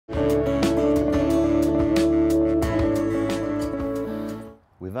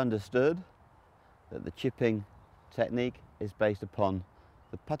understood that the chipping technique is based upon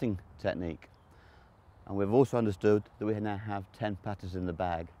the putting technique. And we've also understood that we now have 10 putters in the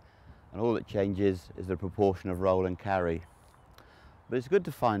bag, and all that changes is the proportion of roll and carry. But it's good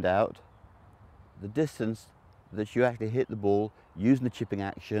to find out the distance that you actually hit the ball using the chipping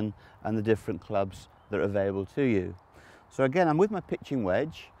action and the different clubs that are available to you. So again, I'm with my pitching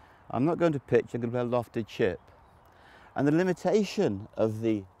wedge. I'm not going to pitch, I'm going to play a lofted chip. And the limitation of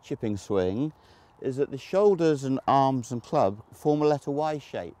the chipping swing is that the shoulders and arms and club form a letter Y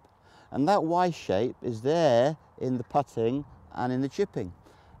shape. And that Y shape is there in the putting and in the chipping.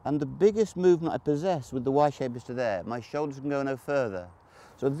 And the biggest movement I possess with the Y shape is to there. My shoulders can go no further.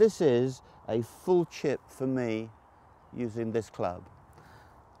 So this is a full chip for me using this club.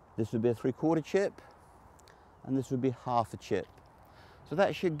 This would be a 3/4 chip, and this would be half a chip. So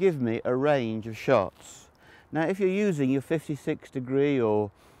that should give me a range of shots. Now if you're using your 56 degree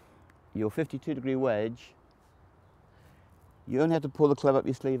or your 52 degree wedge, you only have to pull the club up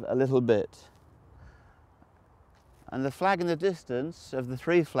your sleeve a little bit. And the flag in the distance of the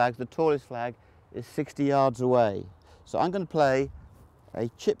 3 flags, the tallest flag, is 60 yards away. So I'm going to play a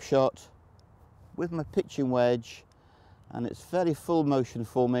chip shot with my pitching wedge, and it's fairly full motion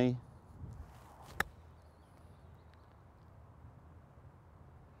for me.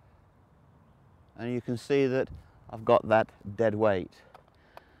 And you can see that I've got that dead weight.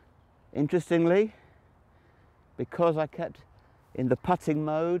 Interestingly, because I kept in the putting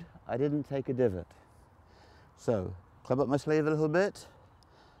mode, I didn't take a divot. So, club up my sleeve a little bit,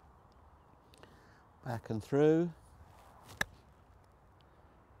 back and through.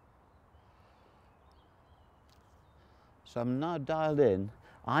 So I'm now dialed in.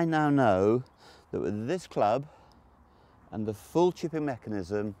 I now know that with this club and the full chipping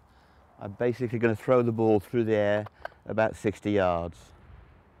mechanism, I'm basically going to throw the ball through the air about 60 yards.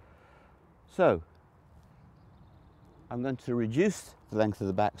 So, I'm going to reduce the length of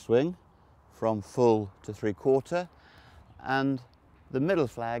the backswing from full to 3/4, and the middle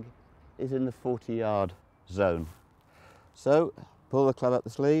flag is in the 40-yard zone. So, pull the club up the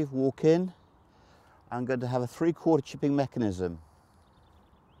sleeve, walk in. I'm going to have a 3/4 chipping mechanism.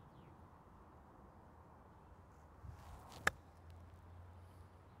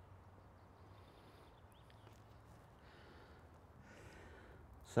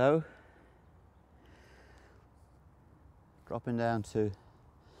 So, dropping down to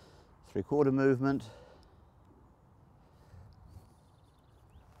 3/4 movement.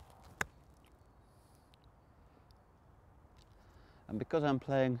 And because I'm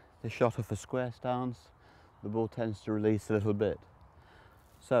playing the shot off a square stance, the ball tends to release a little bit.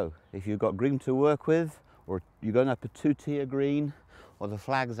 So if you've got green to work with, or you're going up a 2-tier green, or the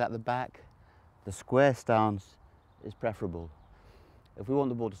flag's at the back, the square stance is preferable. If we want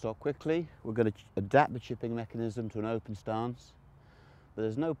the ball to stop quickly, we're going to adapt the chipping mechanism to an open stance. But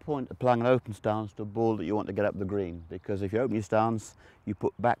there's no point applying an open stance to a ball that you want to get up the green, because if you open your stance, you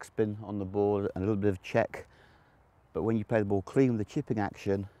put backspin on the ball and a little bit of check. But when you play the ball clean with the chipping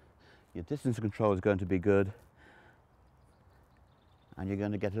action, your distance control is going to be good, and you're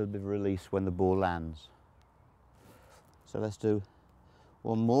going to get a little bit of release when the ball lands. So let's do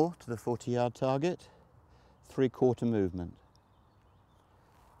one more to the 40-yard target, 3/4 movement.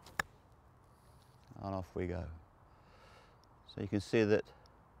 And off we go. So you can see that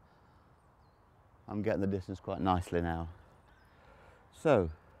I'm getting the distance quite nicely now. So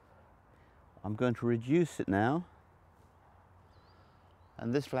I'm going to reduce it now,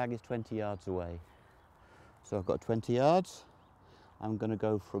 and this flag is 20 yards away. So I've got 20 yards. I'm going to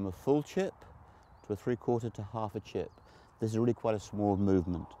go from a full chip to a 3/4 to half a chip. This is really quite a small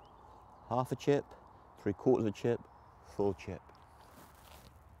movement. Half a chip, 3/4 of a chip, full chip.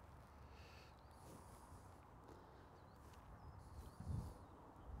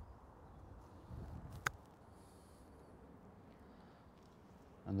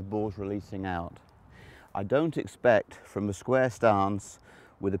 And the ball's releasing out. I don't expect from a square stance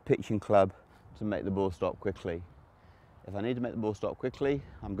with a pitching club to make the ball stop quickly. If I need to make the ball stop quickly,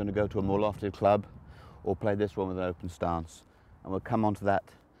 I'm going to go to a more lofted club or play this one with an open stance. And we'll come on to that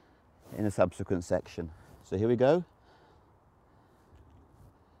in a subsequent section. So here we go.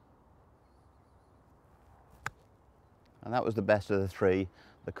 And that was the best of the 3.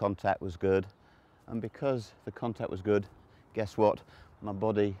 The contact was good. And because the contact was good, guess what? My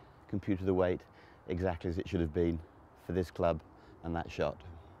body computed the weight exactly as it should have been for this club and that shot.